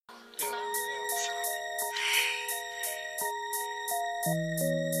Hello,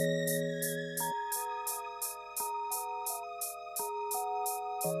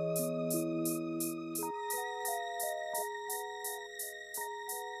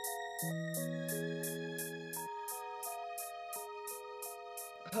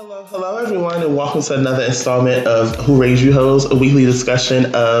 everyone, and welcome to another installment of Who Raised You Hoes, a weekly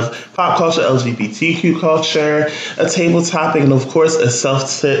discussion of pop culture, LGBTQ culture, a table topic, and of course, a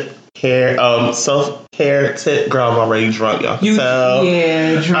self-care tip. Girl, I'm already drunk, y'all can tell.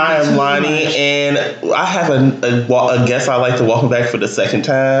 Yeah, drunk. I am Lonnie, much. and I have a guest I'd like to welcome back for the second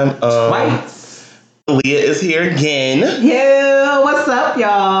time. Twice. Leah is here again. Yeah, what's up,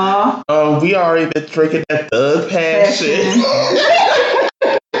 y'all? We already been drinking that Thug Passion.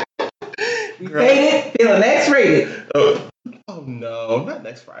 We faded, feeling X-rated. Oh no, not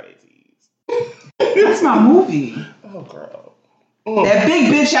next Friday, tease. That's my movie. Oh, girl. That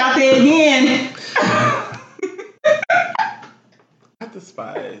big bitch out there again. I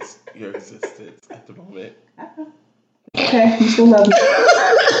despise your existence at the moment. Okay, you still love me.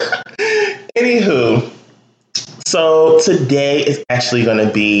 Anywho, so today is actually going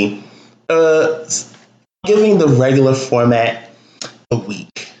to be giving the regular format a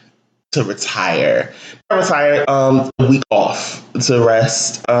week to retire. Not retire, a week off to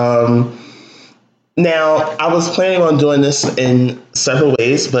rest. Now, I was planning on doing this in several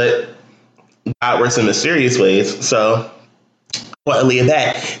ways, but God works in mysterious ways. So I want Aaliyah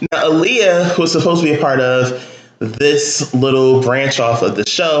back. Now, Aaliyah was supposed to be a part of this little branch off of the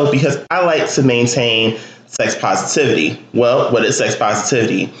show because I like to maintain sex positivity. Well, what is sex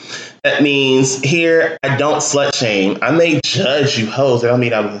positivity? That means here I don't slut shame. I may judge you hoes. I don't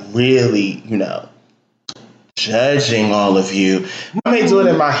mean I'm really, judging all of you. I may do it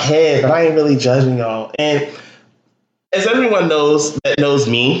in my head, but I ain't really judging y'all. And as everyone knows that knows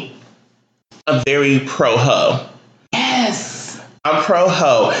me, I'm very pro ho. Yes. I'm pro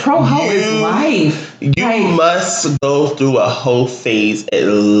ho. Pro ho is life. You must go through a hoe phase at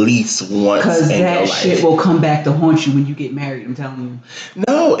least once because in your life. Because that shit will come back to haunt you when you get married, I'm telling you.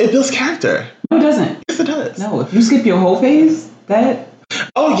 No, it builds character. No, it doesn't. Yes, it does. No, if you skip your hoe phase, that...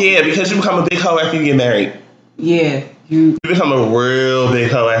 Oh, yeah, because you become a big hoe after you get married. Yeah. You become a real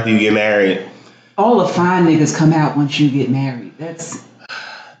big hoe after you get married. All the fine niggas come out once you get married. That's...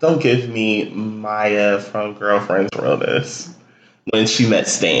 Don't give me Maya from Girlfriend's Realness when she met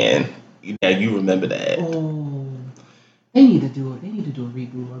Stan. Yeah, you remember that. Oh. They need to do it. They need to do a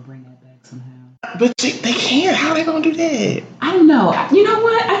reboot or bring that back somehow. But they can't. How are they going to do that? I don't know. You know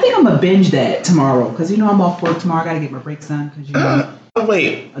what? I think I'm going to binge that tomorrow. Because, I'm off work tomorrow. I got to get my breaks done. Because,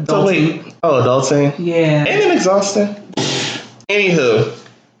 adulting. Oh, adulting? Yeah. Ain't it exhausting? Anywho.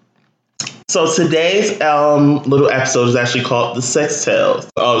 So today's little episode is actually called The Sex Tales.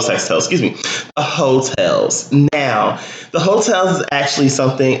 Oh, The Sex Tales, excuse me. The Hotels. Now, The Hotels is actually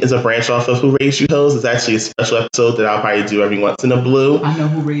is a branch off of Who Raised You Hoes. It's actually a special episode that I'll probably do every once in a blue. I know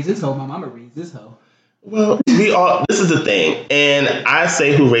who raised this hoe. My mama raised this hoe. Well, this is the thing. And I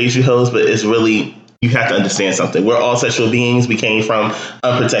say Who Raised You Hoes, but it's really, you have to understand something. We're all sexual beings. We came from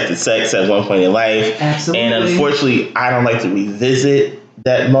unprotected sex at one point in life. Absolutely. And unfortunately, I don't like to revisit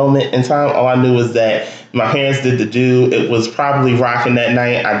that moment in time. All I knew was that my parents did the do. It was probably rocking that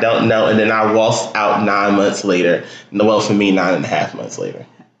night. I don't know. And then I waltzed out 9 months later. Well, for me, 9.5 months later.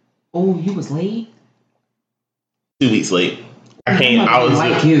 Oh, you was late? 2 weeks late. I was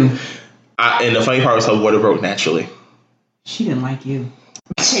like you. And the funny part was her water broke naturally. She didn't like you.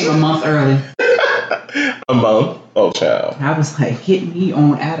 I came a month early. A month? Oh, child. I was like, get me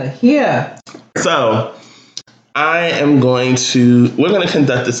on out of here. So, we're going to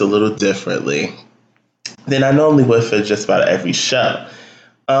conduct this a little differently than I normally would for just about every show.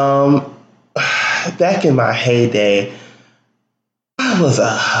 Back in my heyday, I was a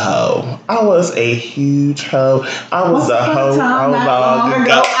hoe. I was a huge hoe. I was a hoe. I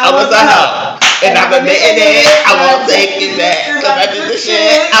was a hoe. And I'm admitting it. I won't take it back. Because I did the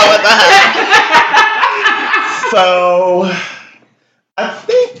shit. I was a hoe. So, I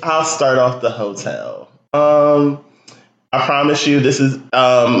think I'll start off the hotel. I promise you, this is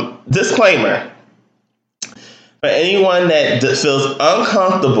disclaimer. For anyone that feels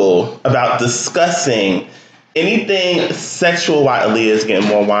uncomfortable about discussing anything sexual, while Aaliyah is getting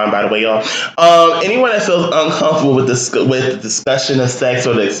more wine, by the way, y'all. Anyone that feels uncomfortable with the discussion of sex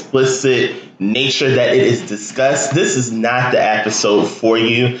or the explicit nature that it is discussed, this is not the episode for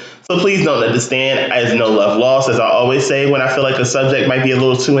you. So please don't understand. As no love lost, as I always say, when I feel like a subject might be a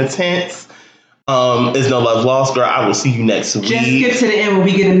little too intense. Is no love lost, girl. I will see you next week. Just skip to the end when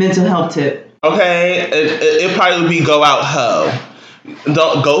we get a mental health tip. Okay, it probably be go out hoe.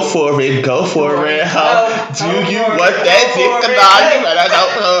 Don't go for it. Go for it. How do you want that dick? Nah, you better go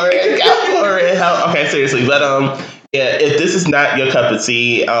for it. Go for it. How? Okay, seriously, but yeah. If this is not your cup of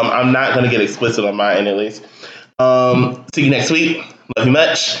tea, I'm not gonna get explicit on my end at least. See you next week. Love you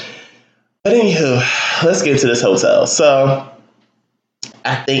much. But anywho, let's get to this hotel. So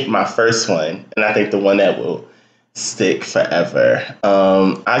I think my first one, and I think the one that will stick forever.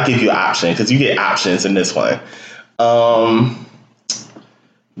 I'll give you an option because you get options in this one.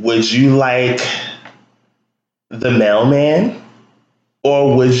 Would you like the mailman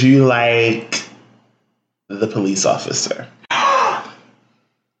or would you like the police officer?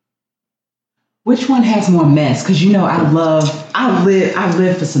 Which one has more mess? Because you know I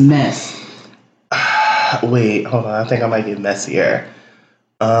live for some mess. Wait, hold on. I think I might get messier.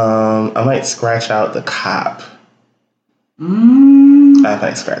 I might scratch out the cop. I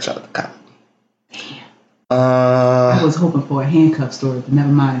might scratch out the cop. I was hoping for a handcuff story, but never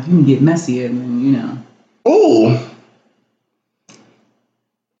mind. If you can get messier, then you know. Ooh.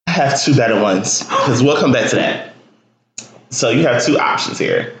 I have two better ones because we'll come back to that. So you have two options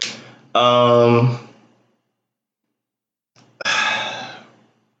here. The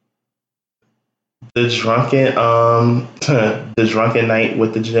drunken night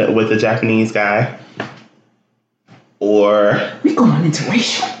with the Japanese guy, or we going into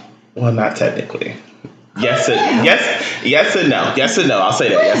racial. Well, not technically. Yes and no. Yes and no. I'll say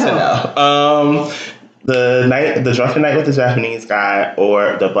that. Yes and no. The drunken night with the Japanese guy,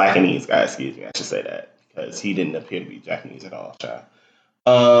 or the Blackanese guy. Excuse me. I should say that because he didn't appear to be Japanese at all. Child.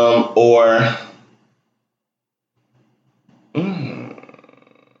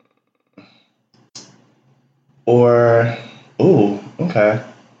 Okay.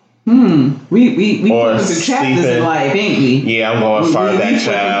 We going through chapters in life, ain't we? Yeah, I'm going far back,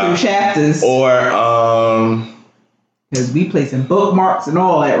 child. Through chapters. Or because we placing bookmarks and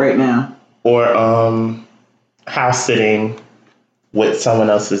all that right now. Or house sitting with someone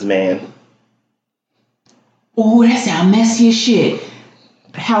else's man. Oh, that sound messy as shit.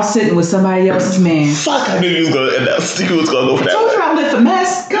 House sitting with somebody else's man. Fuck, I knew you was gonna end up. You was gonna go for that. I told you I live for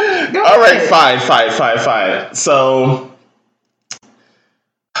mess. Go all right, fine. So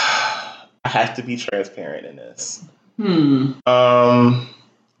I have to be transparent in this.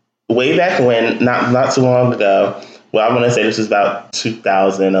 Way back when, not too long ago. Well, I want to say this was about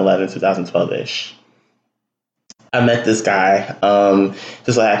 2011, 2012-ish. I met this guy.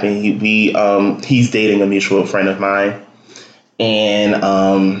 Just so happened, he's dating a mutual friend of mine.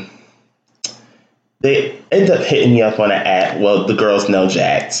 And they end up hitting me up on an app. Well, the girls know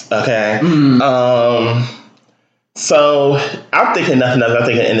Jax, okay? So I'm thinking nothing of it. I'm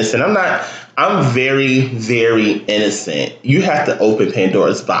thinking innocent. I'm very, very innocent. You have to open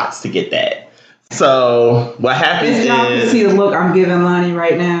Pandora's box to get that. So what happens is... y'all can see the look I'm giving Lonnie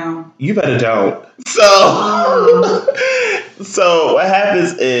right now. You better don't. So what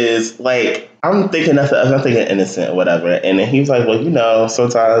happens is, like, I'm thinking innocent or whatever. And then he was like, well, you know,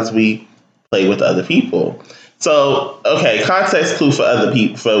 sometimes we play with other people. So, okay, context clue for other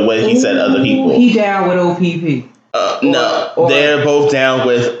people, for what he said other people. He down with OPP. No, they're both down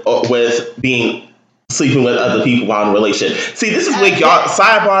with being sleeping with other people while in a relationship. See, this is where y'all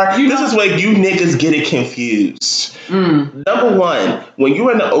sidebar. This is where you niggas get it confused. Number one, when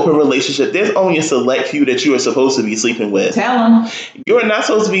you're in an open relationship, there's only a select few that you are supposed to be sleeping with. Tell them. You're not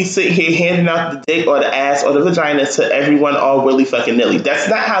supposed to be sitting here handing out the dick or the ass or the vagina to everyone all willy fucking nilly. That's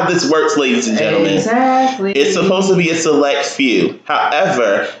not how this works, ladies and gentlemen. Exactly. It's supposed to be a select few.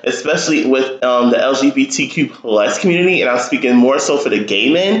 However, especially with the LGBTQ plus community, and I'm speaking more so for the gay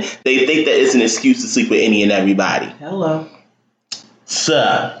men, they think that it's an excuse to sleep with any and everybody. Hello.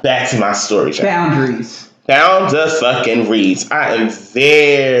 So, back to my story. Boundaries. Down the fucking reads. I am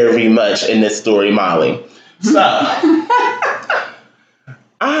very much in this story, Molly. So,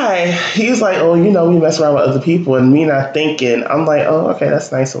 he's like, oh, you know, we mess around with other people, and me not thinking, I'm like, oh, okay,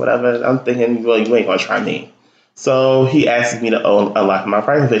 that's nice or whatever. I'm thinking, well, you ain't gonna try me. So he asks me to unlock my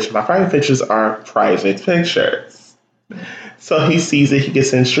private pictures. My private pictures are private pictures. So he sees it, he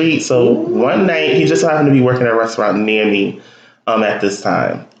gets in the street. So one night, he just happened to be working at a restaurant near me at this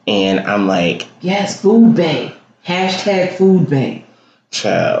time. And I'm like... Yes, food bay. Hashtag food bay.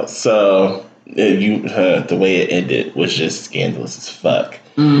 Child. So the way it ended was just scandalous as fuck.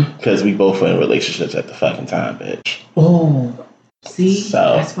 Because we both were in relationships at the fucking time, bitch. Oh. See?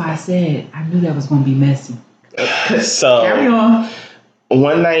 So, that's why I said I knew that was going to be messy. So... Carry on.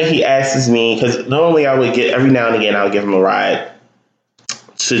 One night he asks me, because normally I would every now and again I would give him a ride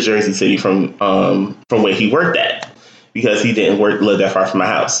to Jersey City from where he worked at, because he didn't live that far from my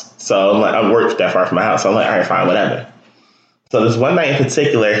house. So I'm like, I worked that far from my house. So I'm like, all right, fine, whatever. So this one night in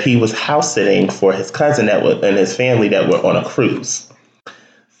particular, he was house sitting for his cousin and his family that were on a cruise.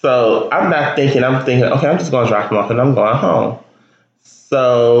 So I'm thinking, okay, I'm just going to drop him off and I'm going home.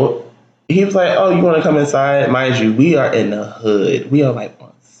 So he was like, oh, you want to come inside? Mind you, we are in the hood. We are like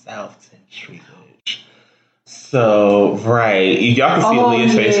on South 10th Street. So, right. Y'all can see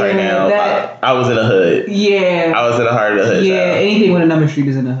Aaliyah's face right now. I was in the hood. Yeah. I was in the heart of the hood. Yeah, anything with a number street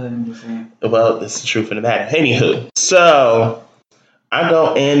is in the hood, I'm just saying. Well, this is the truth of the matter. Anywho, so I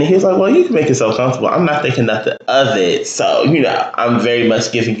go in and he was like, well, you can make yourself comfortable. I'm not thinking nothing of it. So, I'm very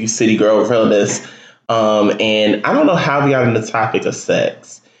much giving you city girl realness. And I don't know how we got on the topic of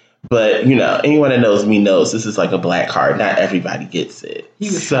sex. But, anyone that knows me knows this is like a black card. Not everybody gets it. He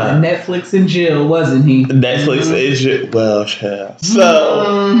was trying Netflix and Jill, wasn't he? Netflix and Jill. Well, yeah.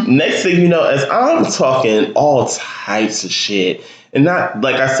 So, next thing you know, as I'm talking all types of shit, and not,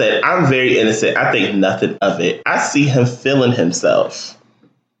 like I said, I'm very innocent. I think nothing of it. I see him feeling himself.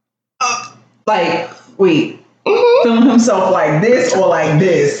 Feeling himself like this or like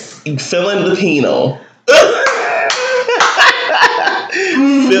this? Feeling the penal.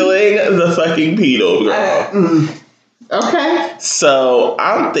 Feeling the fucking penal, girl. Okay. So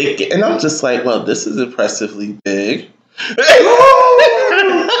I'm thinking, and I'm just like, well, this is impressively big.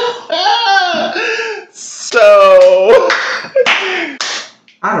 So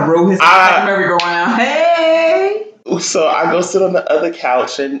I'd roll his merry-go-round. Hey. So I go sit on the other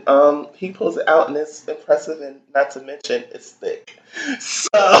couch, and he pulls it out, and it's impressive, and not to mention, it's thick. So,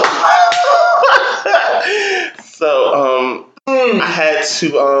 I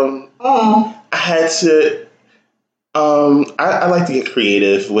like to get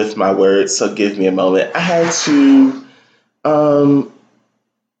creative with my words, so give me a moment. I had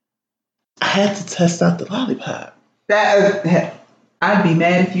to test out the lollipop. I'd be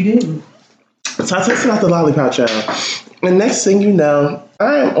mad if you didn't. So I tested out the lollipop, child. And next thing you know,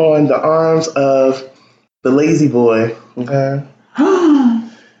 I am on the arms of the lazy boy, okay?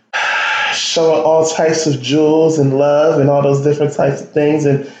 Showing all types of jewels and love and all those different types of things.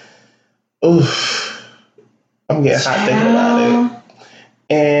 And, oof, I'm getting hot thinking about it.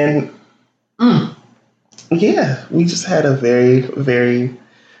 And, yeah, we just had a very, very,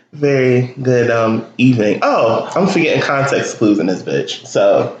 very good evening. Oh, I'm forgetting context clues in this bitch.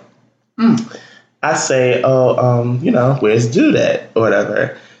 So, I say, where's Dude at? Or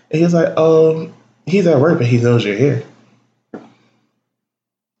whatever. And he was like, he's at work, but he knows you're here.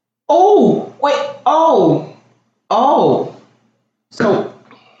 Oh, wait. Oh.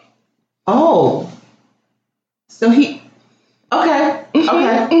 So he. Okay.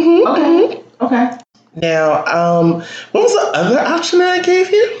 Okay. Now, what was the other option that I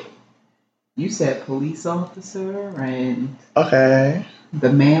gave you? You said police officer and. Okay.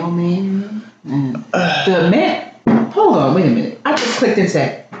 The mailman and the man. Hold on, wait a minute. I just clicked into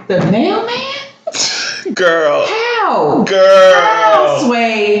that. The mailman? Girl. How? Girl. How,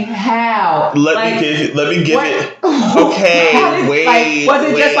 Sway? How? Let me give it. Okay, wait. Was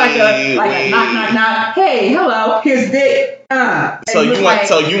it just like a knock? Hey, hello. Here's Dick. So you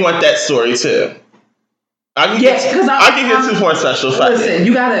want that story too? I'll give you 2 points special. Fuck listen, it.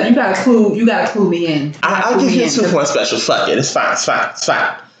 you gotta clue me in. I'll give you 2 points special. Fuck it. It's fine.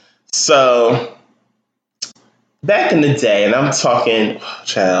 So back in the day, and I'm talking,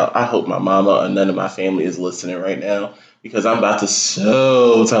 child, I hope my mama or none of my family is listening right now because I'm about to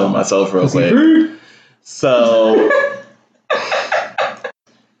tell myself real quick. So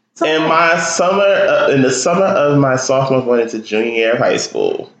in the summer of my sophomore going into junior year of high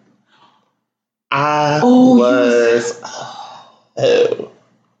school,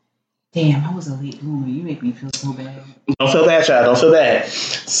 Damn, I was a late bloomer. You make me feel so bad. Don't feel bad, child. Don't feel bad.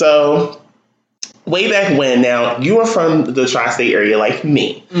 So, way back when, now, you were from the tri-state area like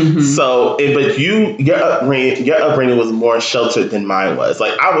me. Mm-hmm. So, but your upbringing was more sheltered than mine was.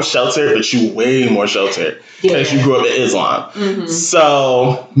 Like, I was sheltered, but you way more sheltered because you grew up in Islam. Mm-hmm.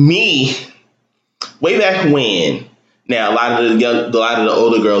 So, me, way back when, now, a lot of the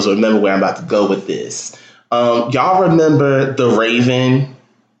older girls will remember where I'm about to go with this. Y'all remember The Raven?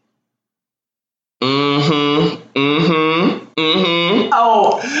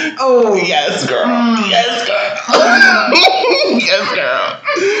 Oh, yes, girl. Yes, girl.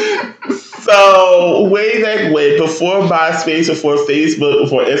 So, way back when, before MySpace, before Facebook,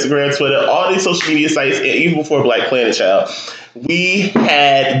 before Instagram, Twitter, all these social media sites, and even before Black Planet Child, we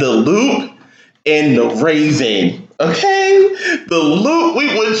had The Loop and The Raven. Okay? The Loop, we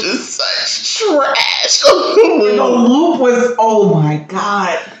were just such trash. The Loop was, oh my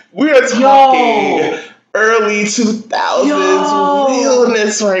God. We are talking early 2000s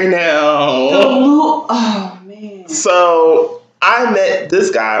realness right now. The Loop, oh man. So, I met this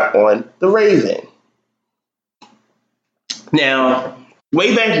guy on The Raven. Now,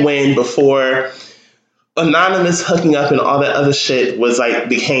 way back when, before anonymous hooking up and all that other shit was like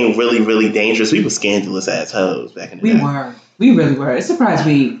became really, really dangerous, we were scandalous ass hoes back in the day. We really were. It's surprised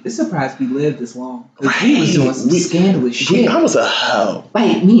we lived this long. Right. We was doing some scandalous shit. I was a hoe.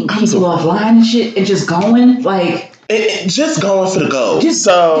 Like meeting people offline and shit and just going like just going for the gold.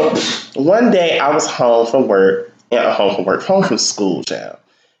 So one day I was home from school, child.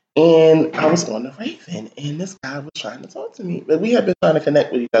 And I was on The Raven, and this guy was trying to talk to me. But we had been trying to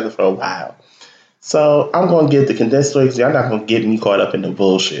connect with each other for a while. So I'm going to give the condensed story because y'all not going to get me caught up in the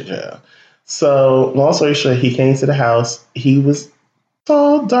bullshit, child. So long story short, he came to the house. He was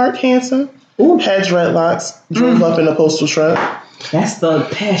tall, dark, handsome, had dreadlocks, drove up in a postal truck. That's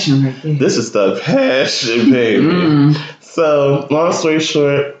thug passion right there. This is thug passion, baby. So long story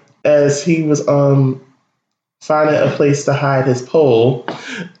short, as he was finding a place to hide his pole,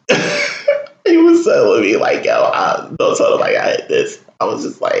 he was telling me like, "Yo, don't tell him I got this." I was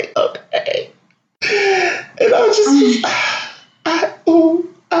just like, "Okay," and I was just,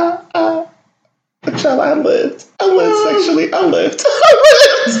 I lived sexually. I lived.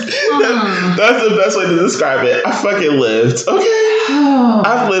 That's the best way to describe it. I fucking lived. Okay,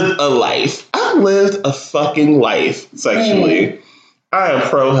 I've lived a life. I've lived a fucking life sexually. I am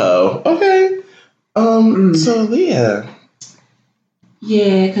pro ho. Okay. So Leah.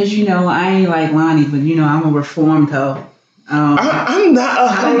 Yeah, because I ain't like Lonnie, but I'm a reformed hoe. I'm not a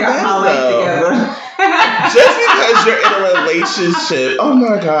hoe. I got my life together. Just because you're in a relationship. Oh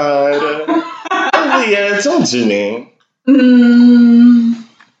my god. Leah, don't do me.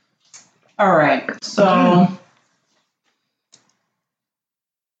 All right. So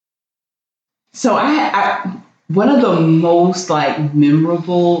I one of the most like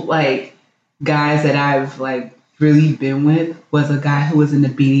memorable like guys that I've like really been with was a guy who was in the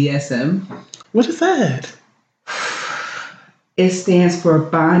BDSM. What is that? It stands for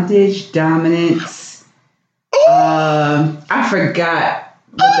bondage, dominance. I forgot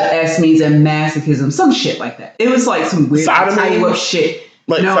what the S means, and masochism, some shit like that. It was like some weird tie you up shit.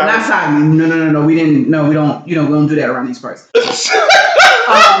 Like no, not sodomy. No. We didn't. No, we don't. We don't do that around these parts.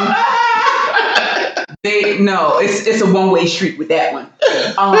 It's a one-way street with that one.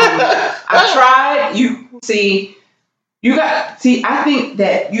 I tried. I think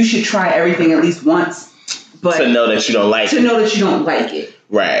that you should try everything at least once, but to know that you don't like it.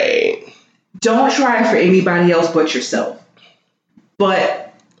 Right. Don't try it for anybody else but yourself.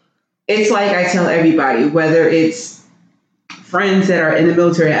 But it's like I tell everybody, whether it's friends that are in the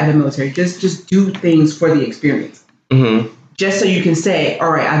military or out of the military, just do things for the experience. Mm-hmm. Just so you can say,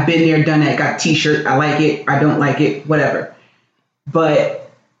 all right, I've been there, done that, got a t-shirt, I like it, I don't like it, whatever.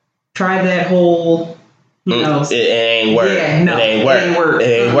 But try that whole, it ain't work. Yeah, no, it ain't work. It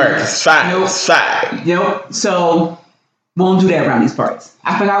ain't work. It's fine. Nope. It's fine. Nope. So won't do that around these parts.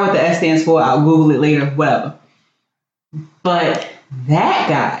 I forgot what the S stands for. I'll Google it later, whatever. But that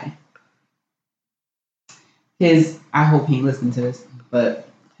guy, I hope he ain't listening to this, but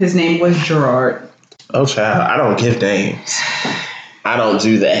his name was Gerard. Oh, child, I don't give names. I don't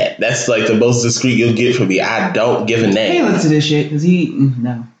do that. That's like the most discreet you'll get from me. I don't give a name. He listen to this shit because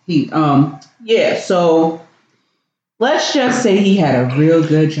so let's just say he had a real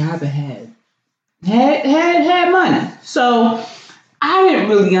good job ahead. Had money. So I didn't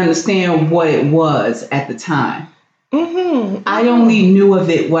really understand what it was at the time. Mm-hmm. I only knew of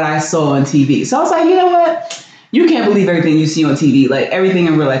it what I saw on TV. So I was like, you know what? You can't believe everything you see on TV. Like everything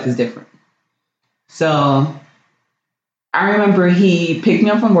in real life is different. So I remember he picked me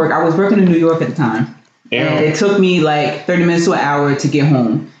up from work. I was working in New York at the time. Yeah. And it took me like 30 minutes to an hour to get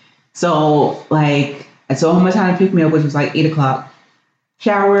home. So like I told him what time to pick me up, which was like 8 o'clock.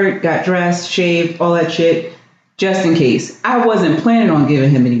 Showered, got dressed, shaved, all that shit. Just in case. I wasn't planning on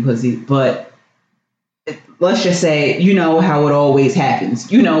giving him any pussy, but let's just say, you know how it always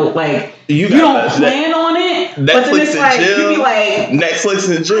happens. You know, like you don't plan on it, Netflix but then it's like Jill. You be like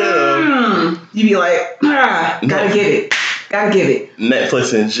Netflix and Jill. You be like, gotta get it.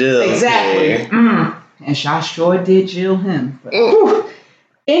 Netflix and Jill. Exactly. And I sure did Jill him. But,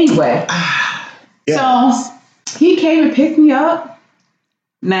 anyway, yes. So he came and picked me up.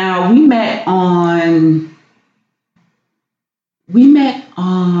 Now we met on.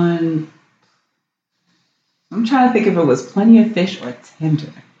 I'm trying to think if it was Plenty of Fish or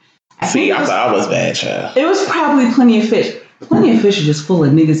Tinder. I thought I was bad, child. It was probably Plenty of Fish. Plenty of Fish are just full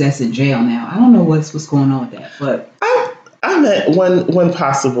of niggas that's in jail now. I don't know what's going on with that, but I met one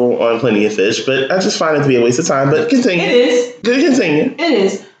possible on Plenty of Fish, but I just find it to be a waste of time. But continue. It is. Continue. It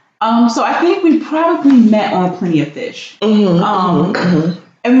is. So I think we probably met on Plenty of Fish. Mm-hmm.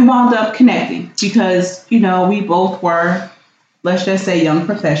 And we wound up connecting because, we both were, let's just say, young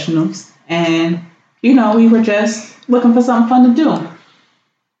professionals. And, we were just looking for something fun to do.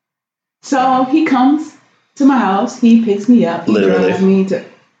 So he comes to my house. He picks me up. He drives me to...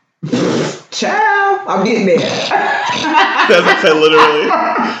 Child, I'm getting there. That's what I said,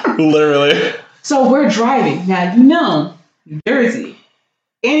 literally. Literally. So we're driving. Now, New Jersey,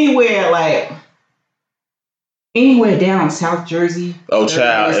 anywhere down South Jersey. Oh,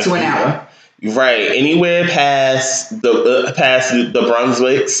 child. It's to an hour. Right. Anywhere past the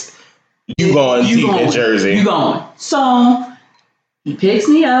Brunswicks, you going deep in Jersey. You going. So he picks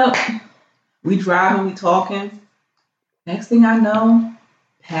me up. We driving, we talking. Next thing I know,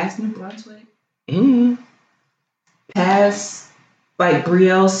 past New Brunswick. Mm-hmm. Past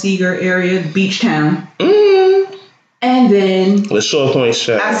Brielle, Seeger area, beach town. Mm-hmm. And then the Shore Points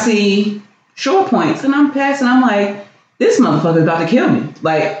show. I see Shore Points, and I'm passing. I'm like, this motherfucker's about to kill me.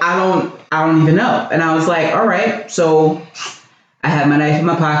 I don't even know. And I was like, all right. So I have my knife in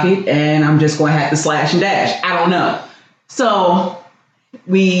my pocket, and I'm just going to have to slash and dash. I don't know. So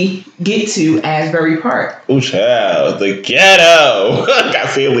we get to Asbury Park. Oh, child, the ghetto. Got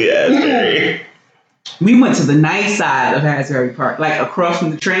family at Asbury. We went to the nice side of Asbury Park, across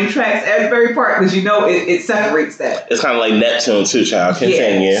from the train tracks, Asbury Park, because it separates that. It's kind of like Neptune too, child.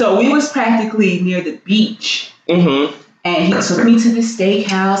 Continue. Yeah. So we was practically near the beach. Mm-hmm. And he took me to the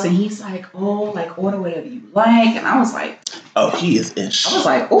steakhouse, and he's like, oh, order whatever you like. And I was like... Oh, he is in I was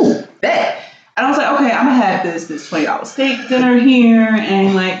like, oh, bet. And I was like, okay, I'm going to have this $20 steak dinner here,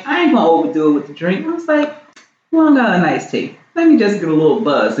 and I ain't going to overdo it with the drink. I was like, well, I got a nice tea. Let me just get a little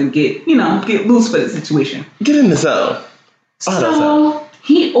buzz and get loose for the situation. Get in the zone. So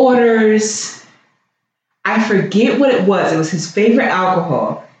he orders, I forget what it was. It was his favorite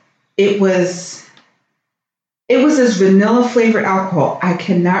alcohol. It was this vanilla flavored alcohol. I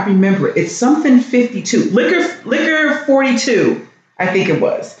cannot remember it. It's something 52. Liquor 42, I think it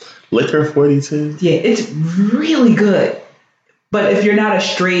was. Liquor 42? Yeah, it's really good. But if you're not a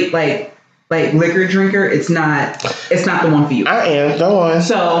straight liquor drinker, it's not the one for you. I am. Go on.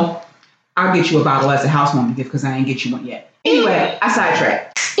 So I'll get you a bottle as a housewarming gift because I ain't get you one yet. Anyway, I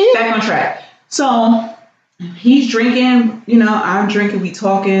sidetracked. Back on track. So he's drinking, I'm drinking, we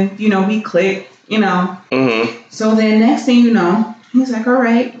talking, we click, Mm-hmm. So then next thing you know, he's like, all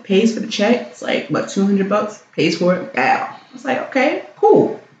right, pays for the check. It's like, what, $200? Pays for it. Wow. I was like, okay,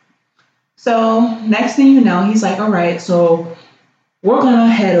 cool. So next thing you know, he's like, all right, so we're going to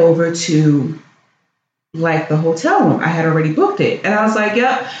head over to the hotel room. I had already booked it. And I was like,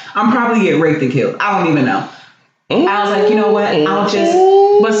 yep, I'm probably getting raped and killed. I don't even know. I was like, you know what?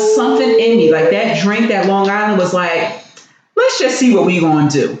 But something in me, that drink, that Long Island was like, let's just see what we going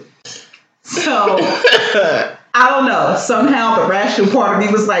to do. So, I don't know. Somehow the rational part of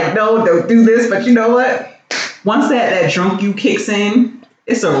me was like, no, don't do this. But you know what? Once that drunk you kicks in,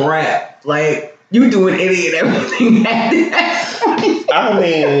 it's a wrap. You doing any and everything at that point. I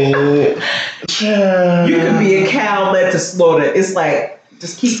mean, you could be a cow led to slaughter. It's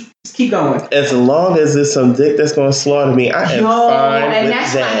just keep going. As long as there's some dick that's going to slaughter me, I am fine and with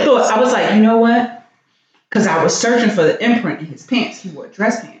that's that. what I thought. I was like, you know what? Because I was searching for the imprint in his pants. He wore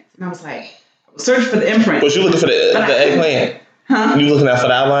dress pants. And I was like, I was searching for the imprint. Was you looking for the eggplant? Huh? You looking out for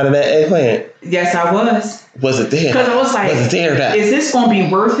the outline of that eggplant? Yes, I was. Was it there? Because I was like, was it there? Is this going to be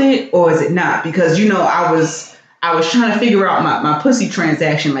worth it or is it not? Because, I was trying to figure out my pussy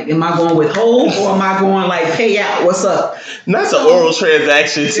transaction. Am I going withhold or am I going pay out? What's up? Not the oral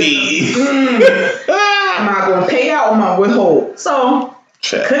transaction, T. Am I going to pay out or am I withhold? So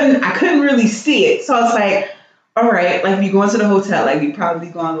I couldn't really see it. So I was like, all right, we going to the hotel, we probably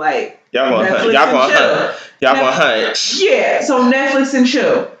going y'all going to hunt. Yeah, so Netflix and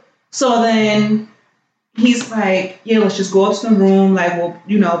chill. So then he's like, yeah, let's just go up to the room. We'll,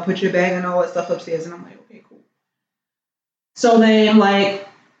 put your bag and all that stuff upstairs. And I'm like, okay, cool. So then, I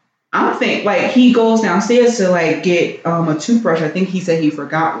don't think, he goes downstairs to, get a toothbrush. I think he said he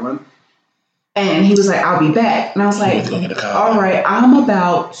forgot one. And he was like, I'll be back. And I was like, all right, I'm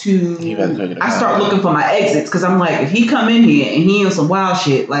about to... I start looking for my exits because I'm like, if he come in here and he on some wild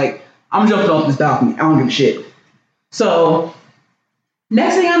shit, I'm jumping off this balcony. I don't give a shit. So...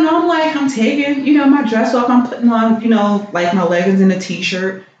 Next thing I know, I'm taking, my dress off. I'm putting on, my leggings and a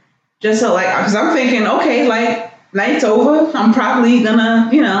t-shirt. Just so, because I'm thinking, okay, night's over. I'm probably gonna,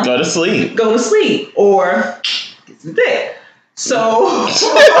 go to sleep. Or get some dick. So,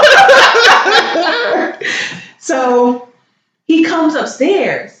 so he comes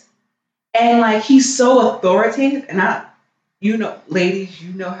upstairs and, he's so authoritative. And ladies,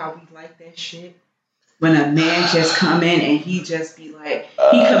 you know how we like that shit. When a man just come in and he just be like,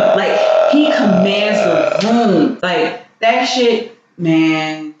 he commands the room. Like, that shit,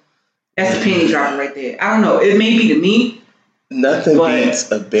 man, that's a penny dropper right there. I don't know. It may be to me. Nothing beats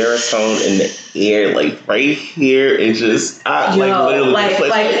a baritone in the air, like right here. It just, literally,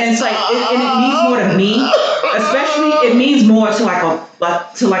 and it's like, and it means more to me. Especially, it means more to like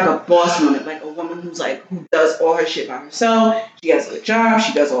a boss woman, like a woman who does all her shit by herself. She has a job.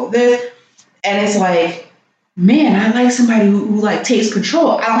 She does all this, and it's like, man, I like somebody who like takes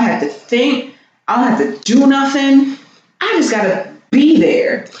control. I don't have to think. I don't have to do nothing. I just gotta be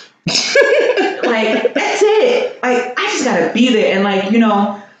there. Like, that's it. Like, I just gotta be there. And like,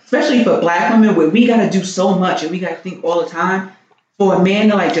 especially for Black women, where we gotta do so much and we gotta think all the time, for a man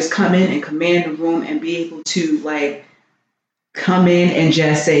to like just come in and command the room and be able to like come in and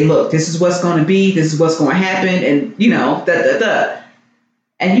just say, look, this is what's gonna be, this is what's gonna happen, and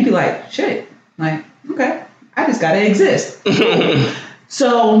and you be like, shit, like, okay, I just gotta exist.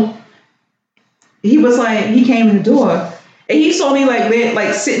 So he came in the door. And he saw me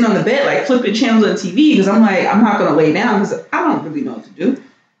like sitting on the bed, like flipping channels on TV, because I'm like, I'm not gonna lay down because I don't really know what to do.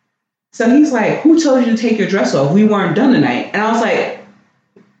 So he's like, who told you to take your dress off? We weren't done tonight. And I was like,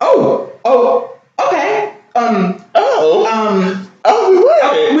 oh, okay.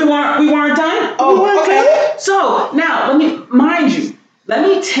 We weren't done? Oh, okay. So now let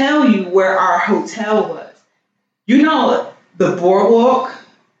me tell you where our hotel was. The boardwalk,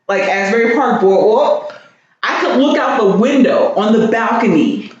 like Asbury Park boardwalk. I could look out the window on the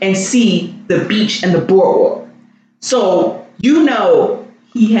balcony and see the beach and the boardwalk. So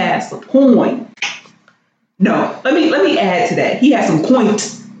he has the point. No, let me add to that. He has some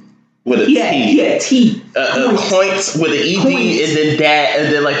points. With a T. He had T. Points with an ED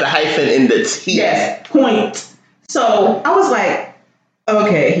and then like the hyphen in the T. Yes, point. So I was like,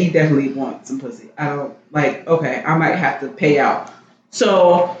 okay, he definitely wants some pussy. Okay, I might have to pay out.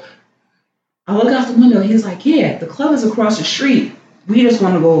 So I look out the window. He's like, yeah, the club is across the street. We just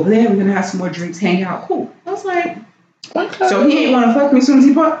want to go over there. We're going to have some more drinks, hang out. Cool. I was like, okay. So he ain't want to fuck me as soon as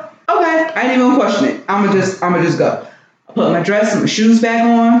he put. Okay. I didn't even question it. I'm going to just go. I put my dress and my shoes back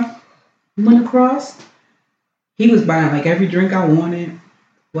on. Went across. He was buying like every drink I wanted.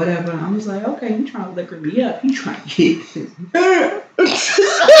 Whatever. I was like, okay, you trying to liquor me up. You trying to get this.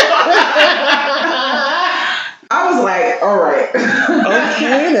 I was like, all right.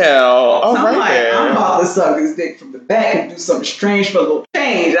 Okay now. All right, I'm about to suck his dick from the back and do something strange for a little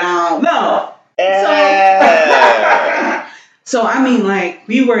change. I don't know. So I mean, like,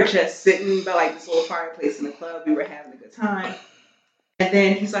 we were just sitting by like this little fireplace in the club. We were having a good time. And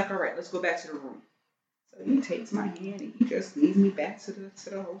then he's like, all right, let's go back to the room. So he takes my hand and he just leads me back to the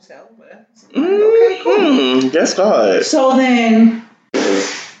hotel. Whatever. So okay, cool. Yes, God. So then,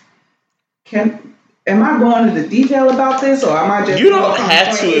 am I going into detail about this, or am I just? You don't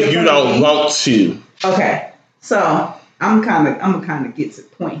have to if you don't want to. Okay, so I'm kind of get to the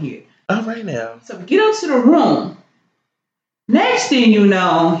point here. All right now. So we get up to the room. Next thing you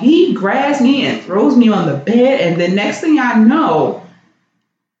know, he grabs me and throws me on the bed, and the next thing I know,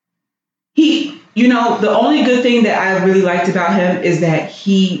 the only good thing that I really liked about him is that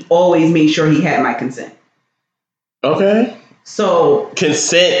he always made sure he had my consent. Okay. So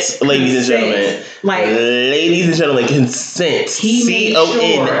consent, ladies and gentlemen. Ladies and gentlemen, consent. CONSENT.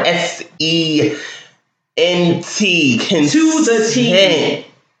 Consent.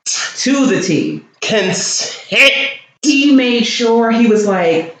 To the T. Consent. He made sure he was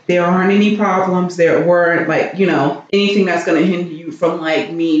like, there aren't any problems. There weren't anything that's going to hinder you from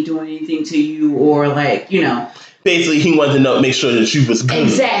like me doing anything to you or Basically, he wanted to make sure that you was good.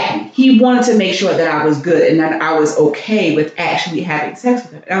 Exactly. He wanted to make sure that I was good and that I was okay with actually having sex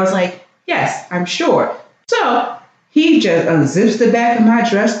with him. And I was like, yes, I'm sure. So he just unzips the back of my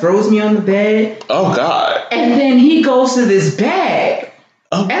dress, throws me on the bed. Oh, God. And then he goes to this bag.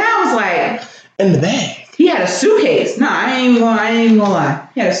 Oh. And I was like... In the bag? He had a suitcase. No, I ain't even gonna lie.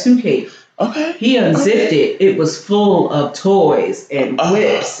 He had a suitcase. Okay. He unzipped it. It was full of toys and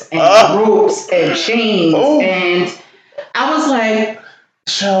whips and ropes and chains. And I was like,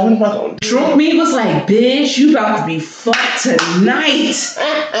 so what am I gonna do? Drunk me was like, bitch, you about to be fucked tonight. I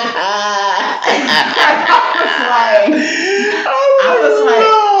was like,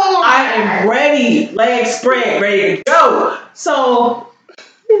 I am ready, legs spread, ready to go. So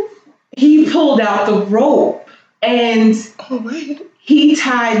he pulled out the rope and he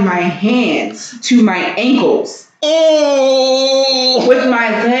tied my hands to my ankles with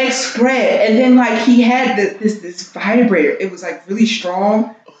my legs spread. And then he had this vibrator. It was really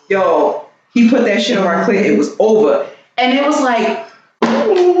strong. Yo, he put that shit on our clit. It was over. And it was like,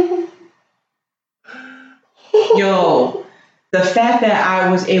 yo, the fact that I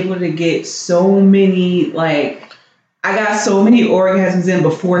was able to get so many, like, I got so many orgasms in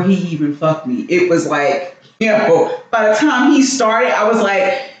before he even fucked me. It was like, by the time he started, I was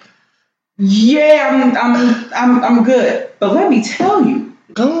like, yeah, I'm good. But let me tell you.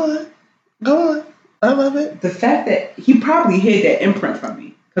 Go on. I love it. The fact that he probably hid that imprint from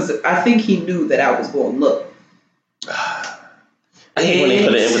me. Because I think he knew that I was going to look. I hate when they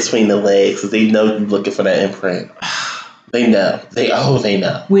put it in between the legs because they know you're looking for that imprint. They know. They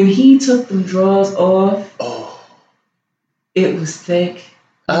know. When he took them drawers off, it was thick.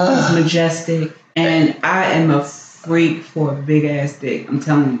 It was majestic. And I am a freak for a big ass dick. I'm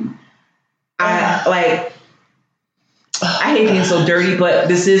telling you. I hate being so dirty, but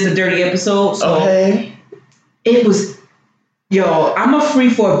this is a dirty episode. So it was, I'm a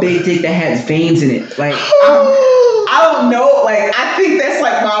freak for a big dick that has veins in it. Like, I don't know. Like, I think that's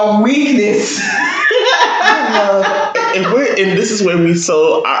like my weakness. And this is where we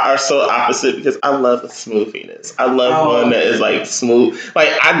are so opposite because I love a smooth penis. I love one that is like smooth. Like,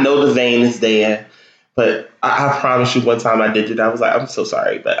 I know the vein is there, but I promise you, one time I did it, I was like, I'm so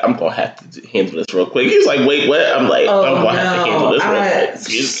sorry, but I'm gonna have to handle this real quick. He was like, wait, what? I'm like, I'm gonna have to handle this real quick.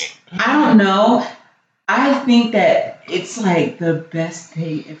 Excuse me. I don't know. I think that it's like the best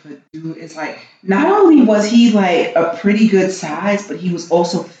thing if a dude is like, not only was he like a pretty good size, but he was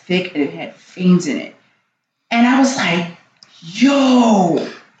also thick and it had veins in it. And I was like, yo.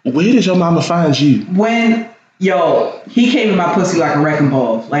 Where did your mama find you? He came in my pussy like a wrecking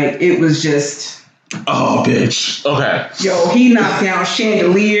ball. Like, it was just. Oh, bitch. Okay. He knocked down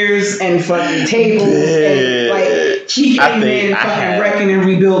chandeliers and fucking tables. And, like, he came in fucking wrecking and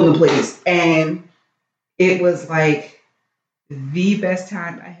rebuilding the place. And it was like the best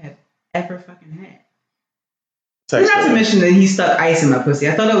time I have ever fucking had. Not to mention that he stuck ice in my pussy.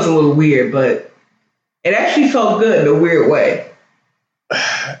 I thought that was a little weird, but it actually felt good in a weird way.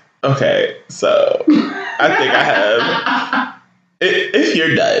 Okay, so I think I have. If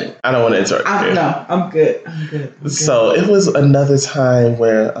you're done, I don't want to interrupt you. No, I'm good. So it was another time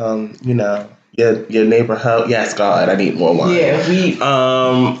where, your neighbor helped. Yes, God, I need more wine. Yeah,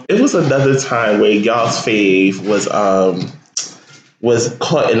 it was another time where y'all's fave was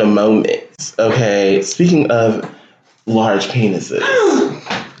caught in a moment. Okay, speaking of large penises.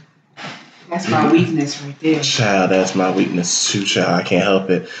 That's my weakness right there. Child, that's my weakness too, child. I can't help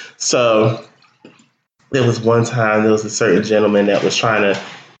it. So there was one time there was a certain gentleman that was trying to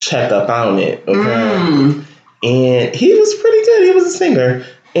check up on it, okay? And he was pretty good. He was a singer.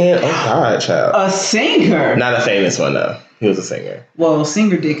 And, oh God, child. A singer? Not a famous one, though. He was a singer. Well,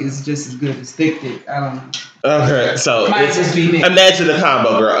 singer dick is just as good as thick dick. I don't know. Okay, so might just be me. Imagine the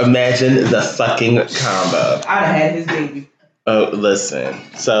combo, girl. Imagine the fucking combo. I'd have had his baby. Oh, listen.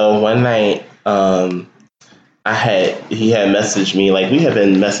 So one night, he had messaged me, like we have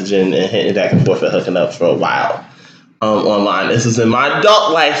been messaging and hitting back and forth and hooking up for a while online. This is in my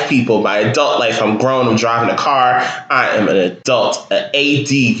adult life, people. My adult life. I'm grown. I'm driving a car. I am an adult. An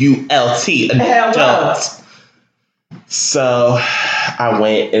ADULT. An adult. So I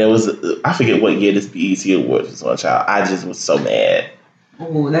went, and it was, I forget what year this BET Awards was on, child. I just was so mad.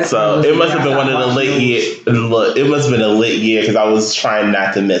 Oh, that's so it must have been one of the lit years. Look, it must have been a lit year because I was trying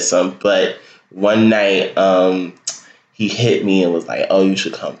not to miss them. But one night, he hit me and was like, "Oh, you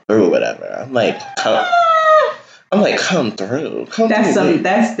should come through," or whatever. I'm like, come through. That's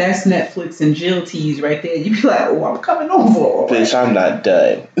Netflix and Jill tease right there. You be like, "Oh, I'm coming over." Bitch, I'm not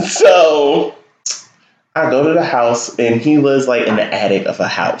done. So I go to the house, and he lives like in the attic of a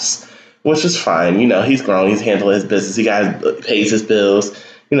house, which is fine. He's grown. He's handling his business. He pays his bills.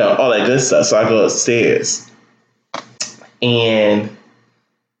 All that good stuff. So I go upstairs, and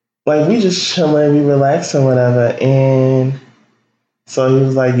like we just chilling, we relax or whatever. And so he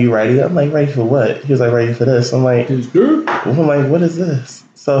was like, "You ready?" I'm like, "Ready for what?" He was like, "Ready for this." I'm like, "What is this?"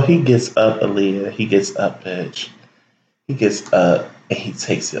 So he gets up, Aaliyah. He gets up, bitch. He gets up and he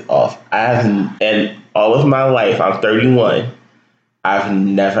takes it off. And all of my life, I'm 31. I've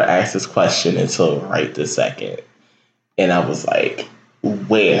never asked this question until right this second. And I was like,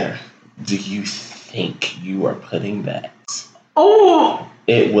 where do you think you are putting that? Oh!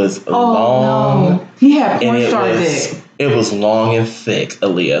 It was long. No. He had porn star dick. It was long and thick,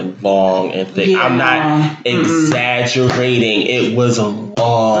 Aaliyah. Long and thick. Yeah, I'm not exaggerating. It was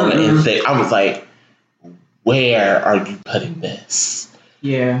long and thick. I was like, where are you putting this?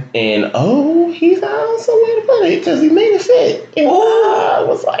 Yeah. And he found somewhere to put it because he made it fit. And I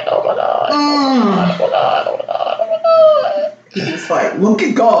was like, oh my God. Oh my God. He was like, look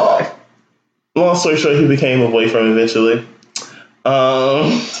at God. long story short, he became a boyfriend eventually.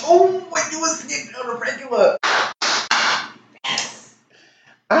 When you was getting on a regular.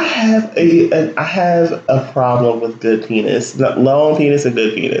 I have a problem with good penis, long penis and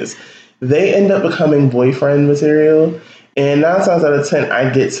good penis. They end up becoming boyfriend material, and 9 times out of 10, I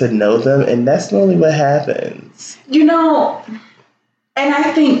get to know them, and that's normally what happens. You know, and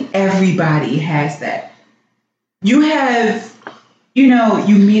I think everybody has that. You have, you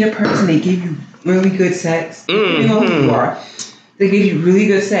meet a person, they give you really good sex. You know who you are. They give you really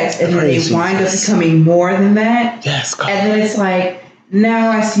good sex, and then they wind up becoming more than that. Yes, God. And then it's like, now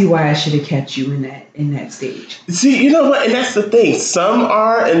I see why I should have kept you in that stage. See, you know what? And that's the thing. Some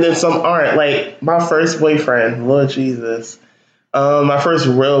are, and then some aren't. Like my first boyfriend, Lord Jesus. My first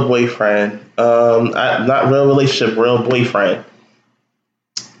real boyfriend. Not real relationship, real boyfriend.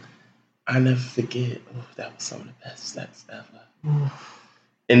 I never forget. Oh, that was some of the best sex ever.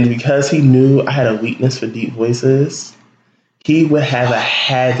 And because he knew I had a weakness for deep voices, he would have a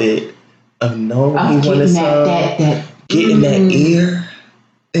habit of knowing he wanted some. Get in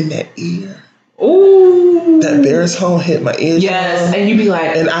that ear. Ooh. That baritone hit my ear. Yes, and you be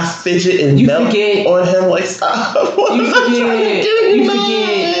like, and I fidget and melt on him like, stop. You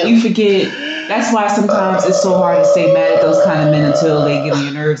forget. That's why sometimes it's so hard to stay mad at those kind of men until they get on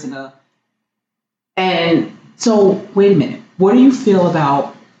your nerves enough. And so, wait a minute. What do you feel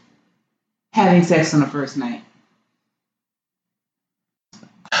about having sex on the first night?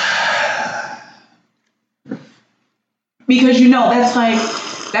 Because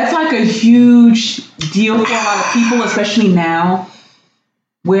that's like a huge deal for a lot of people, especially now,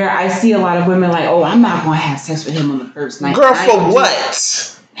 where I see a lot of women like, oh, I'm not going to have sex with him on the first night. Girl, for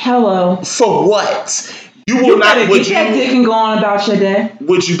what? Hello. For what? You will not. Would you that dick and go on about your day?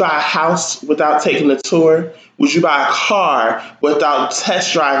 Would you buy a house without taking a tour? Would you buy a car without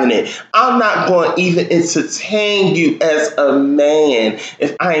test driving it? I'm not going to even entertain you as a man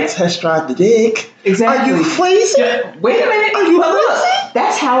if I ain't test drive the dick. Exactly. Are you crazy? Yeah. Wait a minute. Are you crazy? Look,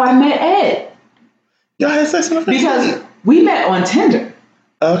 that's how I met Ed. Y'all had sex on the first because we met on Tinder.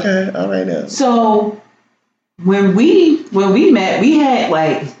 Okay, all right now. So when we met, we had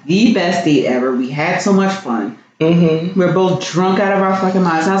like the best date ever. We had so much fun. Mm-hmm. We were both drunk out of our fucking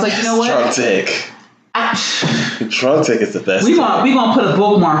minds. I was like, you know what? Drunk dick. Drunk dick is the best. We gonna put a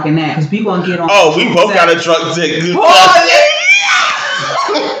bookmark in that because we gonna get on. Oh, we both got a drunk dick.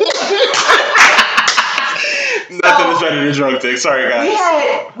 Nothing is better than drunk dick. Sorry, guys.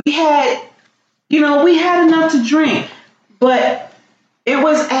 We had enough to drink, but it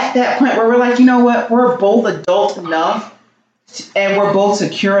was at that point where we're like, you know what? We're both adult enough, and we're both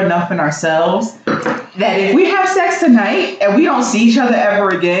secure enough in ourselves that if we have sex tonight and we don't see each other ever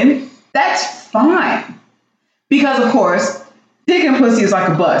again, that's fine. Because of course, dick and pussy is like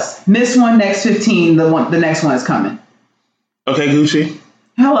a bus. Miss one, next 15, the next one is coming. Okay, Gucci.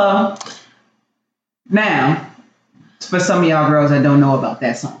 Hello. Now, for some of y'all girls that don't know about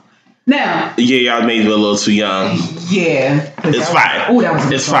that song. Now. Yeah, y'all made me a little too young. Yeah. It's fine. Oh, that was a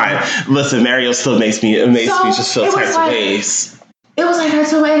good song. Fine. Listen, Mario still makes me just feel types of ways. It was like I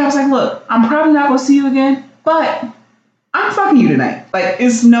told Ed, I was like, look, I'm probably not gonna see you again, but I'm fucking you tonight. Like,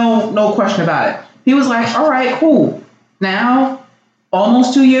 it's no question about it. He was like, all right, cool. Now,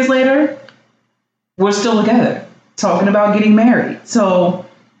 almost 2 years later, we're still together, talking about getting married. So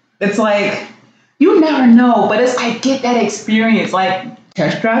it's like, you never know, but it's like, get that experience. Like,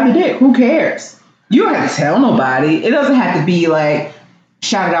 test drive the dick. Who cares? You don't have to tell nobody. It doesn't have to be like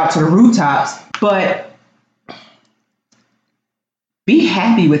shout it out to the rooftops, but be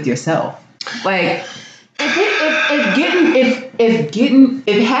happy with yourself. Like,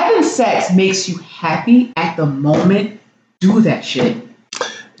 if having sex makes you happy at the moment, do that shit.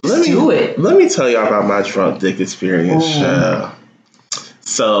 Do it. Let me tell y'all about my drunk dick experience.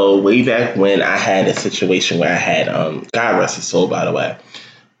 So way back when, I had a situation where I had God rest his soul, by the way.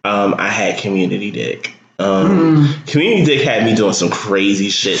 I had community dick. Community dick had me doing some crazy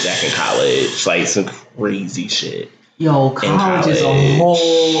shit back in college, like some crazy shit. Yo, college is a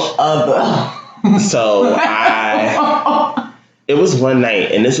whole other. So it was one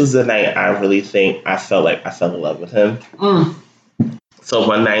night, and this was the night I really think I felt like I fell in love with him. So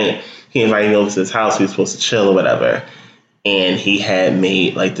one night he invited me over to his house. We were supposed to chill or whatever, and he had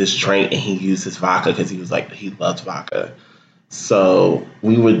made like this drink, and he used his vodka because he was like, he loved vodka. So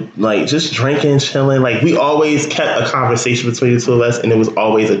we would like just drinking, chilling. Like we always kept a conversation between the two of us, and it was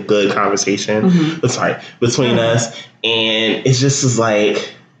always a good conversation. Between us, and it just was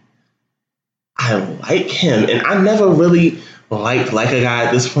like, I like him, and I never really like a guy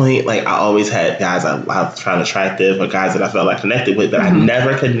at this point. Like I always had guys I found attractive, or guys that I felt like connected with, but I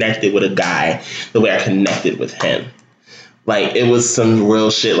never connected with a guy the way I connected with him. Like it was some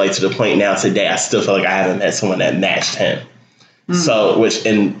real shit. Like to the point now today, I still feel like I haven't met someone that matched him. So, which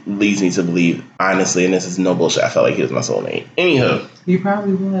leads me to believe, honestly, and this is no bullshit, I felt like he was my soulmate. Anywho, you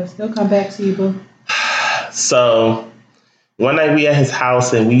probably will have still come back to you, boo. So one night we at his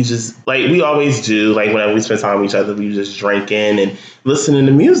house and we just, like we always do, like whenever we spend time with each other, we just drinking and listening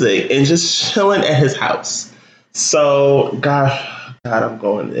to music and just chilling at his house. So God, I'm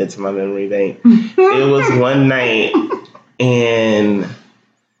going into my memory bank. It was one night and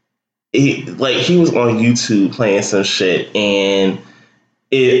he was on YouTube playing some shit, and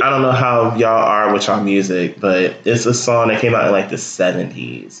I don't know how y'all are with y'all music, but it's a song that came out in like the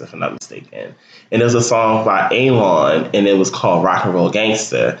 70s, if I'm not mistaken. And it was a song by Alon, and it was called Rock and Roll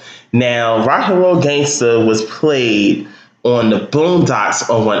Gangsta. Now, Rock and Roll Gangsta was played on the Boondocks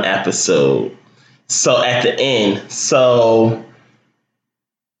on one episode. So at the end,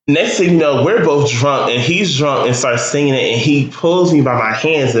 next thing you know, we're both drunk, and he's drunk and starts singing it, and he pulls me by my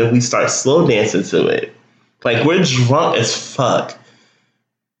hands, and we start slow dancing to it. Like, we're drunk as fuck.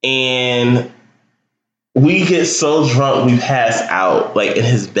 And we get so drunk, we pass out, like, in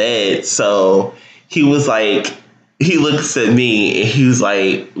his bed. So he was like, he looks at me, and he was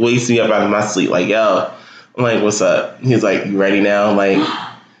like, wakes me up out of my sleep, like, yo. I'm like, what's up? He's like, you ready now? I'm like,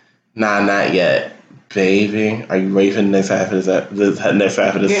 nah, not yet. Baby, are you ready for the next half of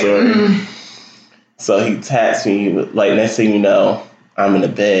the story? So he taps me, like, next thing you know, I'm in the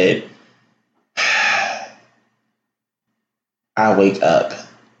bed. I wake up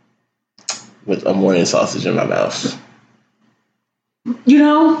with a morning sausage in my mouth. You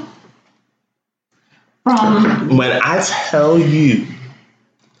know, when I tell you,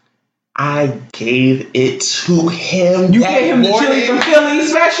 I gave it to him. You gave him the chili from Philly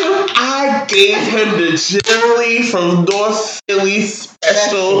special? I gave him the chili from North Philly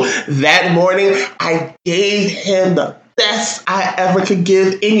special that morning. I gave him the best I ever could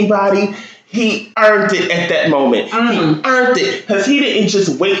give anybody. He earned it at that moment. He earned it. Because he didn't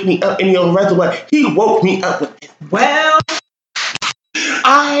just wake me up any old regular way. He woke me up with it.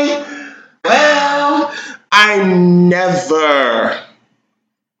 I never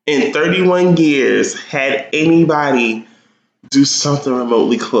in 31 years had anybody do something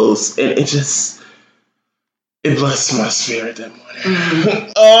remotely close, and it blessed my spirit that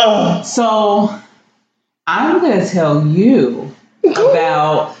morning. So I'm gonna tell you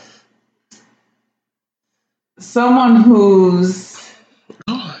about someone who's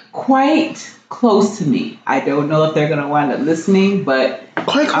quite close to me. I don't know if they're gonna wind up listening, but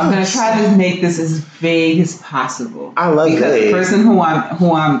I'm gonna try to make this as vague as possible. I love because the person who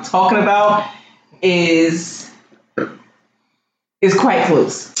I'm talking about is quite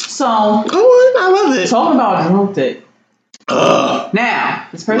close. So I love it. Talking about drunk dick. Now,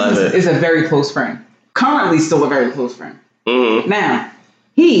 this person is a very close friend. Currently still a very close friend. Mm-hmm. Now,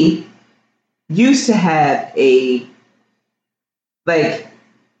 he used to have he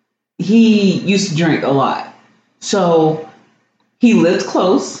used to drink a lot. So he lived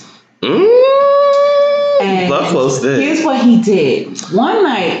close. And love close dick. Here's what he did. One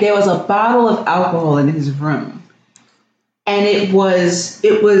night there was a bottle of alcohol in his room. And it was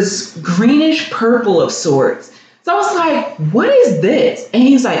greenish purple of sorts. So I was like, what is this? And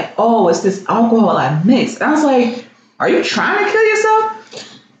he's like, oh, it's this alcohol I mixed. And I was like, are you trying to kill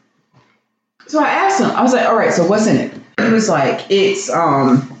yourself? So I asked him, I was like, all right, so what's in it? He was like, it's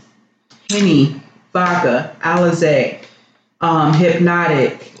Henny, vodka, Alizé,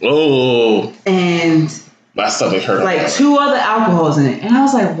 Hypnotic. Oh. And my stomach hurt. Like 2 other alcohols in it. And I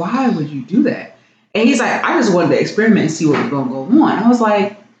was like, why would you do that? And he's like, I just wanted to experiment and see what was going to go on. I was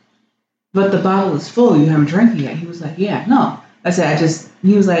like, but the bottle is full. You haven't drank it yet. He was like, yeah, no. I said,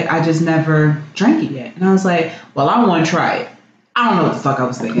 he was like, I just never drank it yet. And I was like, well, I want to try it. I don't know what the fuck I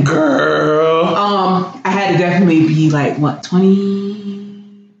was thinking. Girl. I had to definitely be like, what,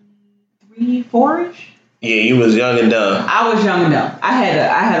 23, 4-ish? Yeah, you was young and dumb. I was young and dumb. I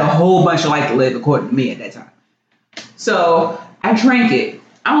had a whole bunch of life to live according to me at that time. So I drank it.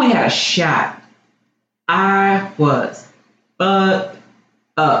 I only had a shot. I was fucked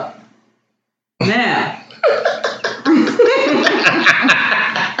up. Now,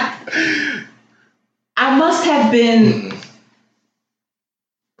 I must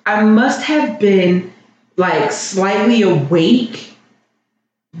have been like slightly awake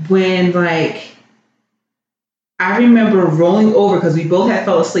when I remember rolling over because we both had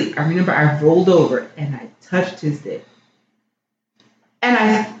fell asleep. I remember I rolled over and I touched his dick.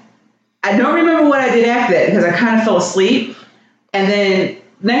 And I don't remember what I did after that because I kind of fell asleep. And then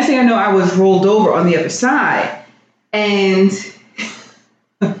next thing I know, I was rolled over on the other side. And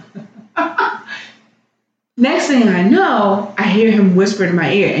next thing I know, I hear him whisper in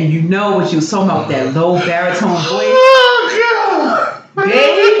my ear. And you know what you was talking about, that low baritone voice. Oh, God.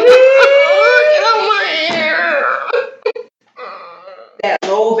 Baby! That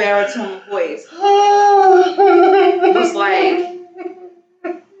low baritone voice.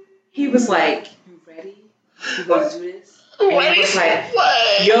 He was like, you ready? You gonna do this? And he was like,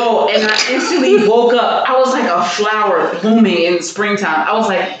 yo, and I instantly woke up. I was like a flower blooming in the springtime. I was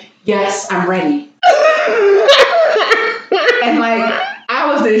like, yes, I'm ready. And like,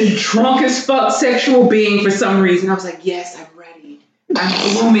 I was this drunk as fuck sexual being for some reason. I was like, yes, I'm ready. I'm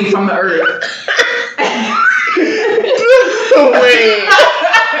blooming from the earth. Wait.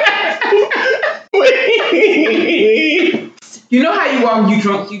 You know how you are when you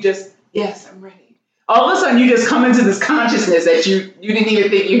drunk? You just, yes, I'm ready. All of a sudden, you just come into this consciousness that you didn't even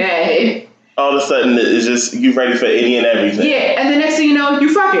think you had. All of a sudden, it's just, you ready for any and everything. Yeah, and the next thing you know,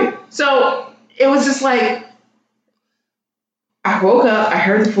 you fucking. So, it was just like, I woke up, I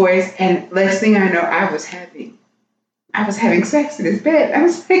heard the voice, and next thing I know, I was having sex in his bed. I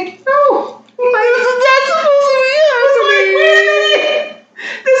was like, no. This is not supposed to be happening.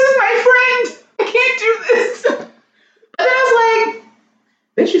 This is my friend. I can't do this. But then I was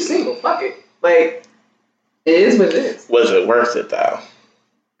like, bitch, you single. Fuck it. Like, it is what it is. Was it worth it, though?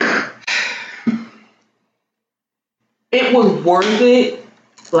 It was worth it,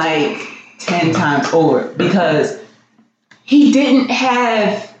 like, 10 times over. Because he didn't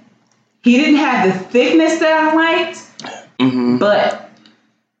have the thickness that I liked. Mm-hmm. But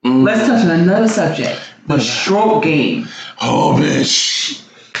let's touch on another subject. The stroke game. Oh, bitch.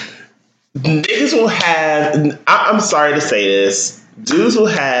 Niggas will have, I'm sorry to say this, dudes will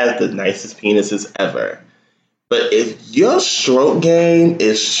have the nicest penises ever. But if your stroke game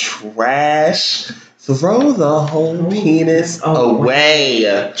is trash, throw the whole penis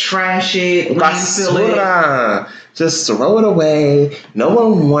away. Trash it. Basura. Just throw it away. No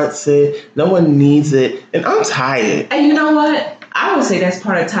one wants it. No one needs it. And I'm tired. And you know what? I would say that's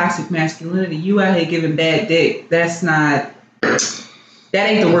part of toxic masculinity. You out here giving bad dick. That's not... That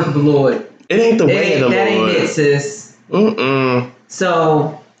ain't the work of the Lord. It ain't the way of the Lord. That ain't it, sis.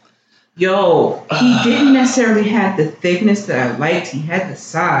 So, yo, he didn't necessarily have the thickness that I liked. He had the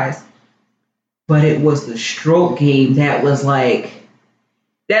size. But it was the stroke game that was like...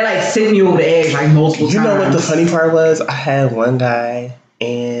 That like sent me over the edge like multiple times. You know what the funny part was? I had one guy,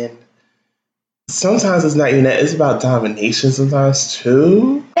 and sometimes it's not even that. It's about domination sometimes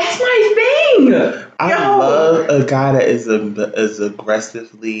too. That's my thing. I love a guy that is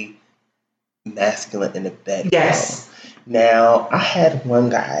aggressively masculine in the bed. Yes. Now, I had one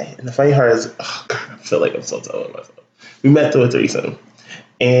guy, and the funny part is, oh God, I feel like I'm so telling myself. We met through a threesome.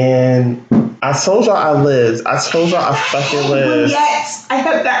 And I told y'all I lived. I told y'all I fucking lived. Yes, I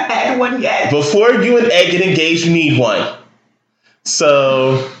have not had one yet. Before you and Ed get engaged, you need one.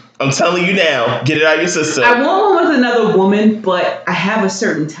 So I'm telling you now, get it out of your system. I want one with another woman, but I have a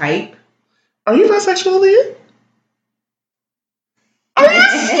certain type. Are you bisexual, Leah? Are you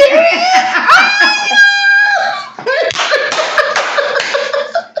serious?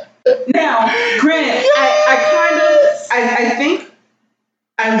 Now, granted,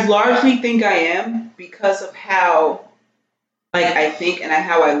 I largely think I am because of how, like, I think and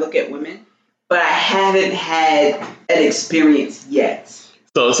how I look at women, but I haven't had an experience yet.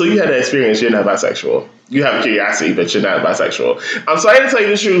 So you had that experience, you're not bisexual. You have curiosity, but you're not bisexual. I'm sorry to tell you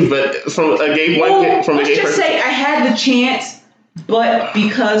the truth, but from a gay person. Let's just say I had the chance, but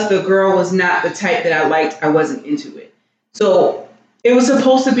because the girl was not the type that I liked, I wasn't into it. So it was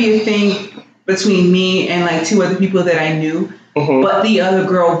supposed to be a thing between me and like two other people that I knew. Mm-hmm. But the other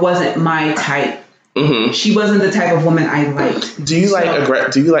girl wasn't my type. Mm-hmm. She wasn't the type of woman I liked. Do you like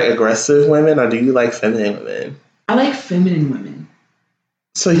aggressive women or do you like feminine women? I like feminine women.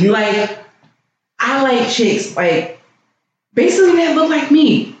 So you like, I like chicks like basically that look like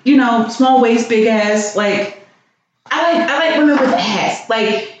me. You know, small waist, big ass. Like I like women with ass.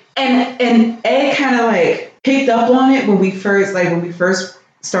 Like and Ed kind of like picked up on it when we first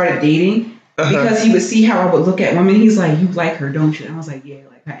started dating. Because he would see how I would look at women. He's like, you like her, don't you? And I was like, yeah,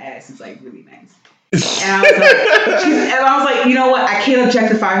 like her ass is like really nice. And I was like, you know what? I can't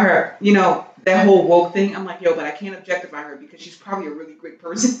objectify her. You know, that whole woke thing. I'm like, yo, but I can't objectify her because she's probably a really great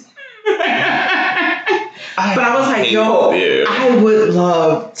person. But I was like, yo, I would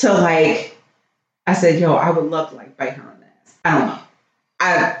love to like, I said, yo, I would love to like bite her on the ass. I don't know.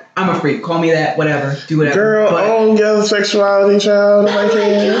 I'm a freak. Call me that, whatever. Do whatever. Girl, own your sexuality, child.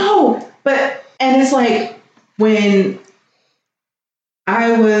 No. But, and it's like, when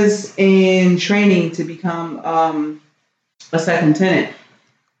I was in training to become a second lieutenant.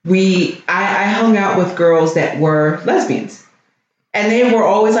 I hung out with girls that were lesbians. And they were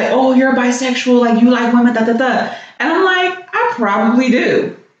always like, oh, you're bisexual, like you like women, da da da. And I'm like, I probably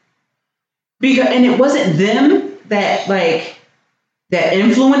do. And it wasn't them that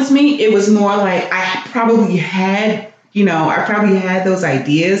influenced me. It was more like I probably had those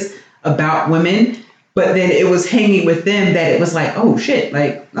ideas about women, but then it was hanging with them that it was like, oh shit,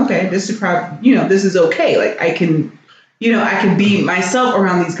 like, okay, this is probably, this is okay. Like I can be myself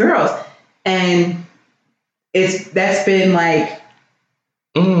around these girls. And that's been like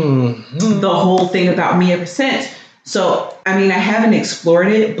the whole thing about me ever since. So, I mean, I haven't explored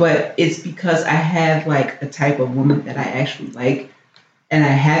it, but it's because I have like a type of woman that I actually like, and I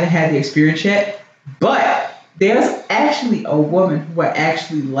haven't had the experience yet. But there's actually a woman who I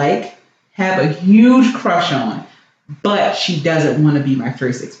actually like, have a huge crush on, but she doesn't want to be my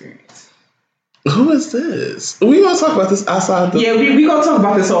first experience. Who is this? We gonna talk about this outside the... Yeah, we gonna talk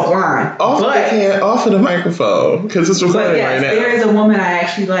about this offline. Off of the microphone, because it's recording right now. There is a woman I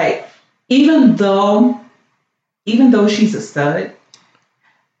actually like, even though she's a stud,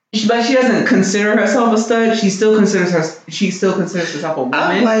 but she doesn't consider herself a stud. She still considers herself a woman.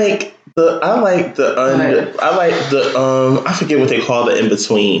 I forget what they call the in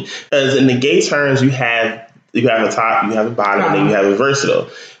between. Because in the gay terms, you have a top, you have a bottom, and then you have a versatile.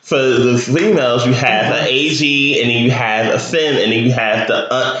 For the females, you have an AG, and then you have a femme, and then you have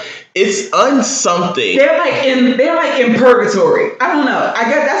the it's unsomething. They're like in purgatory. I don't know. I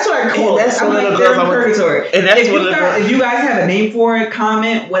guess that's what I call it. That's one of the girls in purgatory. And that's if you guys have a name for it,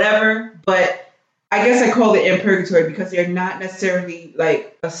 comment, whatever. But I guess I call it in purgatory because they're not necessarily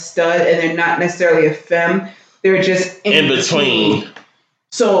like a stud and they're not necessarily a femme. They're just in between.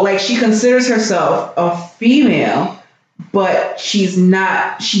 So like she considers herself a female, but she's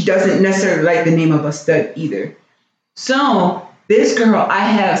not. She doesn't necessarily like the name of a stud either. So this girl I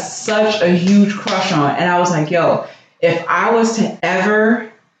have such a huge crush on, and I was like, yo, if I was to ever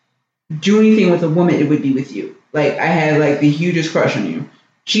do anything with a woman, it would be with you. Like I had like the hugest crush on you.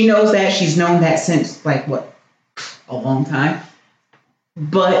 She knows that. She's known that since like what, a long time.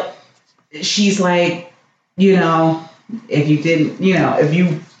 But she's like, if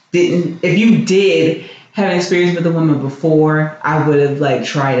you did have an experience with a woman before, I would have like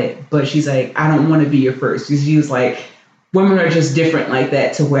tried it. But she's like, I don't want to be your first. She was like, women are just different like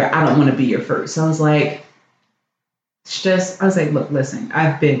that to where I don't want to be your first. So I was like, look, listen,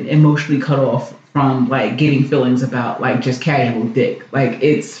 I've been emotionally cut off from like getting feelings about like just casual dick. Like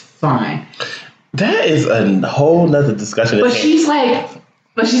it's fine. That is a whole nother discussion. But she's like,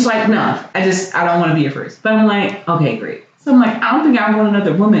 no, I don't want to be your first. But I'm like, okay, great. So I'm like, I don't think I want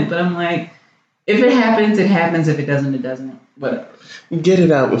another woman, but I'm like, if it happens, it happens. If it doesn't, it doesn't. Whatever. Get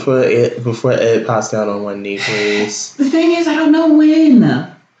it out before Ed pops down on one knee, please. The thing is, I don't know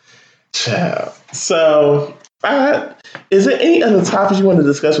when. Child. So, is there any other topics you want to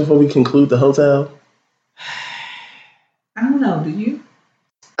discuss before we conclude the hotel? I don't know. Do you?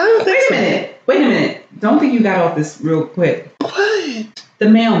 I don't think so. Wait a minute. Don't think you got off this real quick. What? The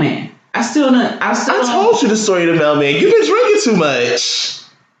mailman. I told you the story of the mailman. You've been drinking too much.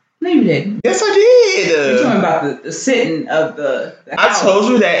 No, you didn't. Yes, I did. You're talking about the sitting of the house. I told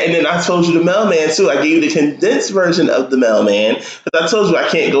you that, and then I told you the mailman, too. I gave you the condensed version of the mailman, but I told you I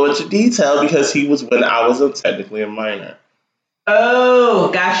can't go into detail because he was when I was technically a minor. Oh,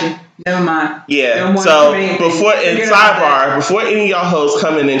 gotcha. Never mind. Yeah. So before any of y'all hosts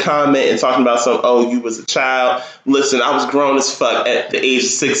come in and comment and talking about you was a child. Listen, I was grown as fuck at the age of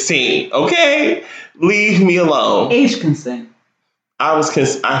 16. Okay, leave me alone. Age consent. I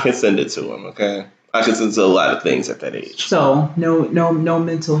consented to him. Okay, I consented to a lot of things at that age. So no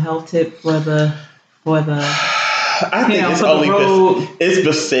mental health tip for the. I think it's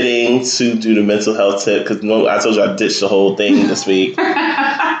befitting to do the mental health tip because I told you I ditched the whole thing this week.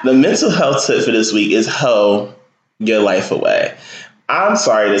 The mental health tip for this week is hoe your life away. I'm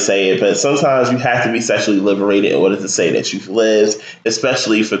sorry to say it, but sometimes you have to be sexually liberated in order to say that you've lived,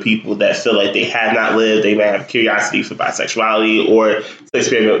 especially for people that feel like they have not lived. They may have curiosity for bisexuality or to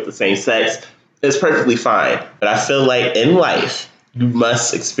experiment with the same sex. It's perfectly fine. But I feel like in life, you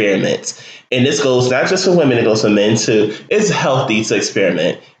must experiment. And this goes not just for women, it goes for men too. It's healthy to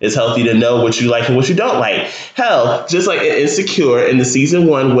experiment. It's healthy to know what you like and what you don't like. Hell, just like in Insecure in the season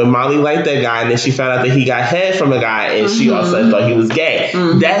 1 when Molly liked that guy and then she found out that he got head from a guy and she also thought he was gay.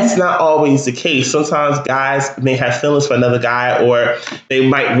 Mm-hmm. That's not always the case. Sometimes guys may have feelings for another guy or they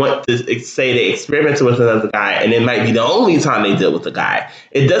might want to say they experimented with another guy and it might be the only time they deal with a guy.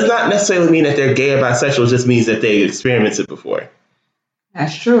 It does not necessarily mean that they're gay or bisexual. It just means that they experimented before.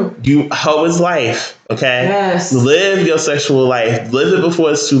 That's true. Hoe is life, okay? Yes. Live your sexual life. Live it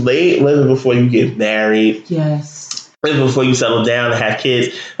before it's too late. Live it before you get married. Yes. Live it before you settle down and have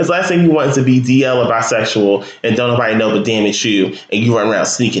kids. That's the last thing you want is to be DL or bisexual and don't nobody know but damn it's you, and you run around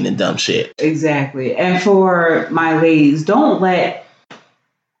sneaking and dumb shit. Exactly. And for my ladies, don't let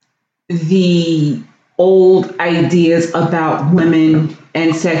the old ideas about women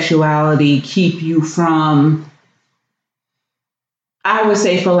and sexuality keep you from, I would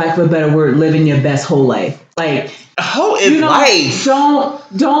say, for lack of a better word, living your best whole life. Like, hoe is life.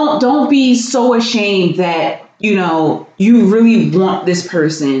 Don't be so ashamed that, you really want this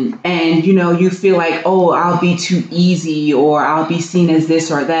person and, you feel like, oh, I'll be too easy or I'll be seen as this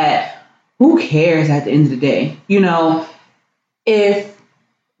or that. Who cares at the end of the day? If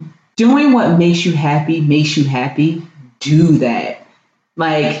doing what makes you happy, do that.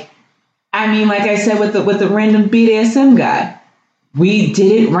 Like I said with the random BDSM guy, we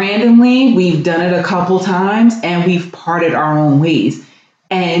did it randomly. We've done it a couple times and we've parted our own ways.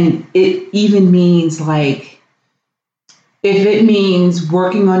 And it even means if it means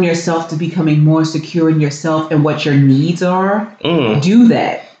working on yourself to becoming more secure in yourself and what your needs are, do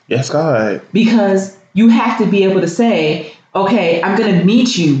that. Yes, God. Because you have to be able to say, okay, I'm going to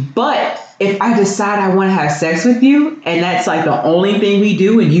meet you, but if I decide I want to have sex with you and that's like the only thing we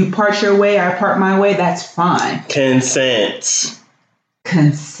do and you part your way, I part my way, that's fine. Consent.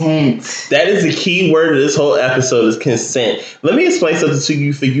 Consent. That is the key word of this whole episode is consent. Let me explain something to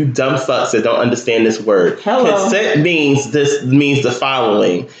you for you dumb fucks that don't understand this word. Hello. Consent means the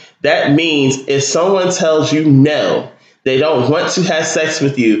following. That means if someone tells you no, they don't want to have sex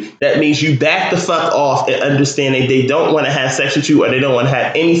with you, that means you back the fuck off and understanding they don't want to have sex with you or they don't want to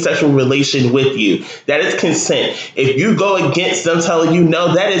have any sexual relation with you. That is consent. If you go against them telling you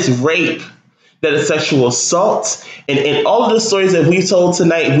no, that is rape. That is sexual assault. And in all of the stories that we've told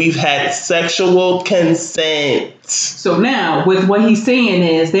tonight, we've had sexual consent. So now, with what he's saying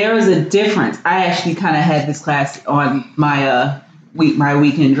is, there is a difference. I actually kind of had this class on my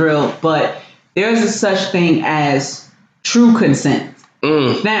weekend drill, but there's a such thing as true consent.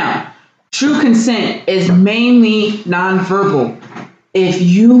 Now, true consent is mainly nonverbal. If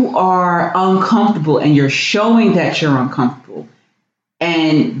you are uncomfortable and you're showing that you're uncomfortable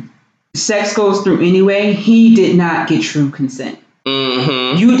and sex goes through anyway, he did not get true consent.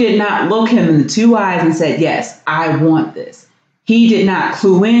 Mm-hmm. You did not look him in the two eyes and said, yes, I want this. He did not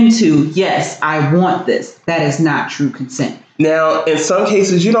clue into, yes, I want this. That is not true consent. Now, in some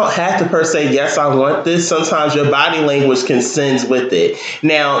cases, you don't have to per se, yes, I want this. Sometimes your body language consents with it.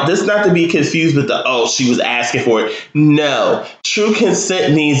 Now, this is not to be confused with she was asking for it. No. True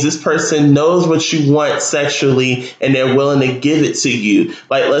consent means this person knows what you want sexually and they're willing to give it to you.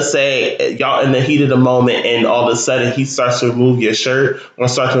 Like, let's say y'all in the heat of the moment and all of a sudden he starts to remove your shirt or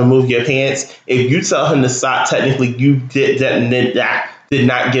starts to remove your pants. If you tell him to stop, technically you did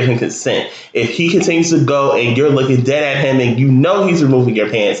not give him consent. If he continues to go and you're looking dead at him and you know he's removing your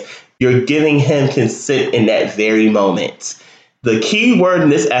pants, you're giving him consent in that very moment. The key word in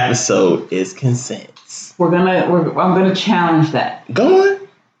this episode is consent. I'm gonna challenge that. Go on.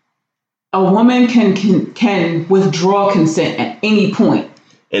 A woman can withdraw consent at any point.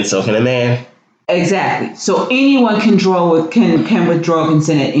 And so can a man. Exactly. So anyone can withdraw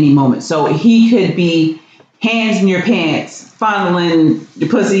consent at any moment. So he could be hands in your pants, fondling your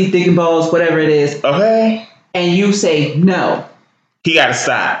pussy, dick and balls, whatever it is. Okay. And you say no. He gotta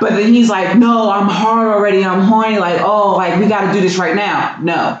stop. But then he's like, no, I'm hard already. I'm horny. We gotta do this right now.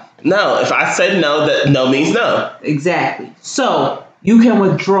 No. No. If I said no, that no means no. Exactly. So you can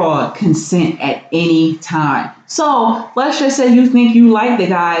withdraw consent at any time. So let's just say you think you like the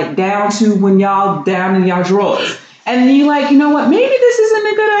guy down to when y'all down in y'all drawers. And then you're like, you know what? Maybe this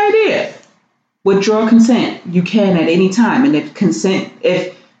isn't a good idea. Withdraw consent. You can at any time. And if consent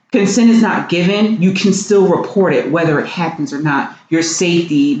is not given, you can still report it, whether it happens or not. Your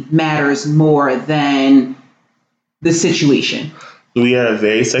safety matters more than the situation. We are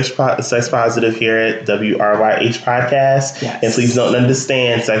very sex positive here at WRYH Podcast. Yes. And please don't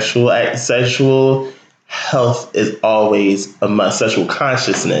understand sexual health is always a must. Sexual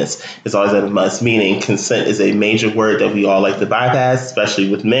consciousness is always a must, meaning consent is a major word that we all like to bypass, especially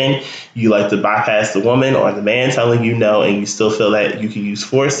with men. You like to bypass the woman or the man telling you no, and you still feel that you can use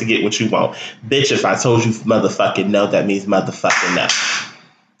force to get what you want. Bitch, if I told you motherfucking no, that means motherfucking no.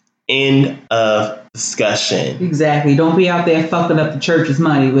 End of discussion. Exactly. Don't be out there fucking up the church's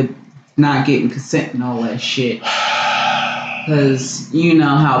money with not getting consent and all that shit. Because you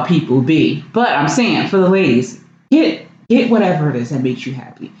know how people be. But I'm saying, for the ladies, get whatever it is that makes you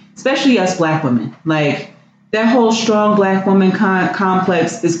happy. Especially us black women. Like, that whole strong black woman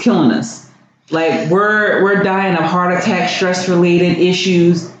complex is killing us. Like we're dying of heart attack, stress related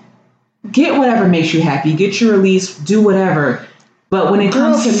issues. Get whatever makes you happy. Get your release. Do whatever. But when it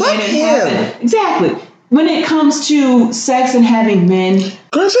comes to men and having, exactly. When it comes to sex and having men,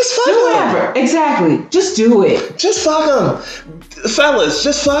 girl, just fuck do whatever. Exactly. Just do it. Just fuck them, fellas.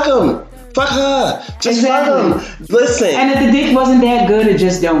 Just fuck them. Fuck her. Just fuck them. Listen. And if the dick wasn't that good, it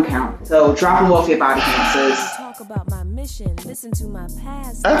just don't count. So drop them off your body sis. About my mission, listen to my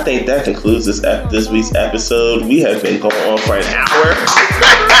past. I think that concludes this week's episode. We have been going on for an hour.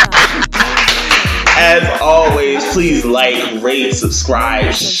 As always, please like, rate,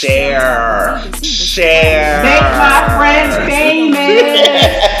 subscribe, share. Make my friends famous.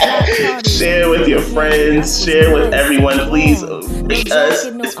 Share with your friends. Share with everyone. Please rate us,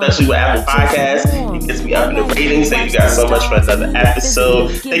 especially with Apple Podcasts. It gets me up in the ratings. Thank you guys so much for another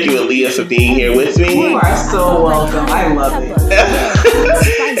episode. Thank you, Aaliyah, for being here with me. You are so welcome. I love it.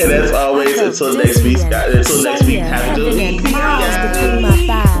 And as always, until next week, have a good week.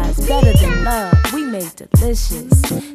 Better than love, we make delicious.